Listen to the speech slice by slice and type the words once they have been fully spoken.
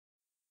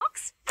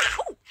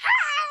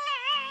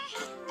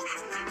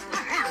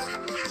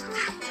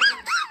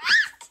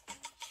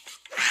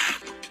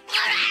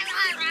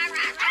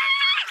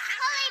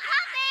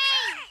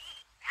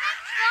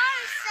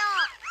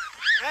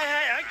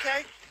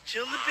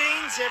Chill the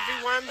beans,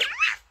 everyone.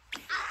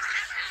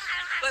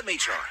 Let me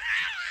try.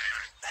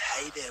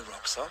 Hey there,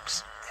 Rock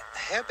Socks.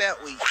 How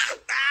about we... Ow!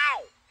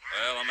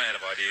 Well, I'm out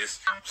of ideas.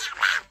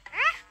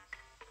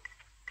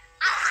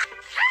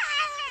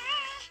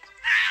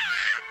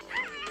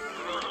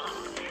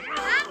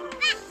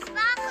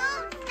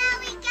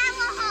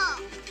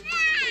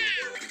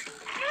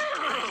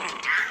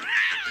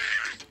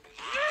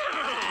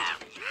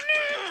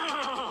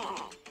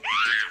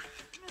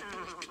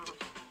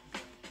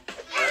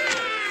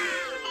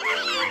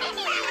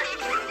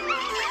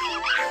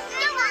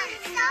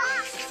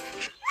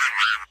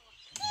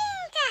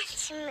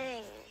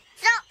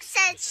 Sock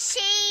said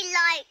she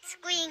likes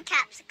green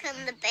capsicum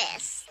the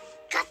best.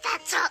 Got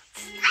that,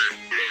 Socks?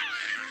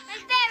 My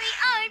very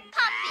own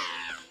puppy.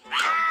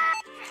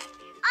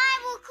 I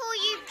will call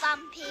you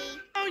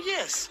Bumpy. Oh,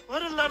 yes.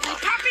 What a lovely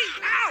puppy.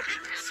 Ow!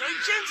 So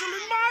gentle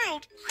and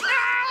mild.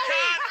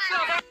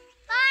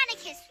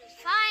 Barnacus was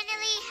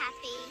finally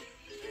happy.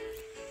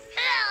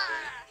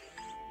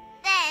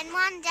 Then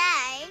one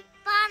day,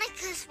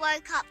 Barnacus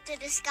woke up to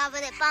discover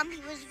that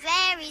Bumpy was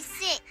very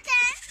sick.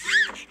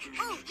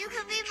 Oh, you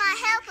can be my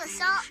helper,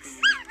 Socks.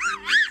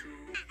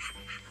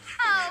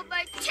 Oh,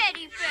 my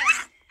teddy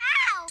bear.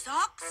 Ow!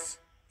 Socks?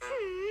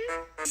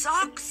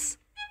 Socks?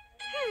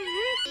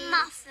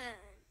 Muffin.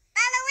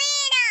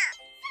 Ballerina!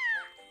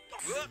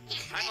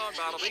 Hang on,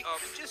 Bartleby. I'm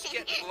just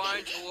getting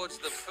blown towards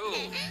the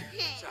pool.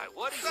 So,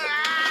 what is it?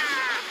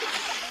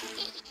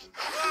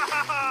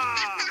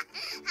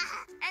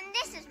 And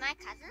this is my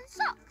cousin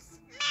Socks.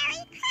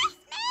 Merry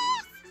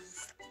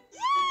Christmas!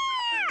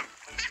 Yeah!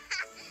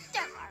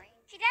 Don't worry,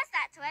 she does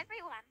that to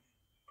everyone.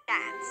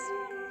 Dance.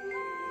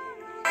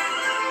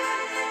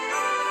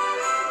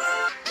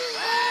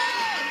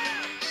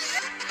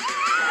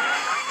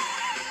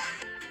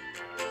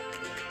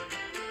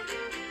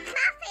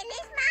 Muffin,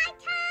 is my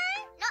turn?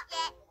 Not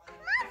yet.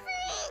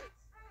 Muffin!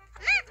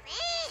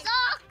 Muffin!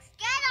 Socks,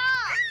 get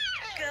off!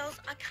 Girls,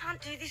 I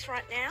can't do this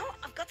right now.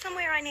 I've got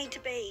somewhere I need to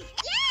be.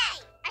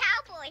 Yay! A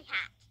cowboy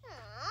hat.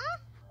 Aww.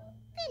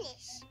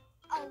 Finish.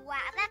 Oh,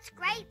 wow, that's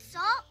great,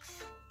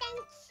 Socks.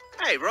 Thanks.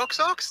 Hey, Rock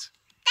Socks.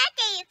 That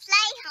day you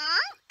play,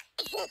 Honk.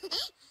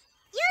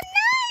 Your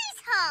nose,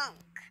 Honk.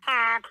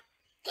 Honk.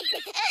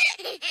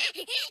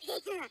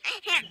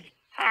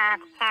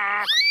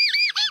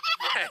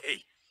 Hey.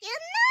 Your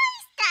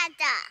nose,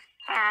 Dada.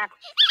 Honk.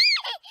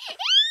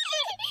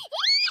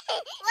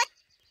 What?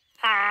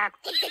 Honk.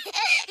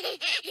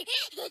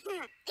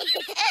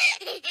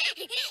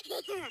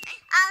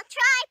 I'll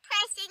try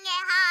pressing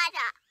it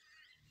harder.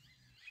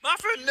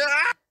 Muffin,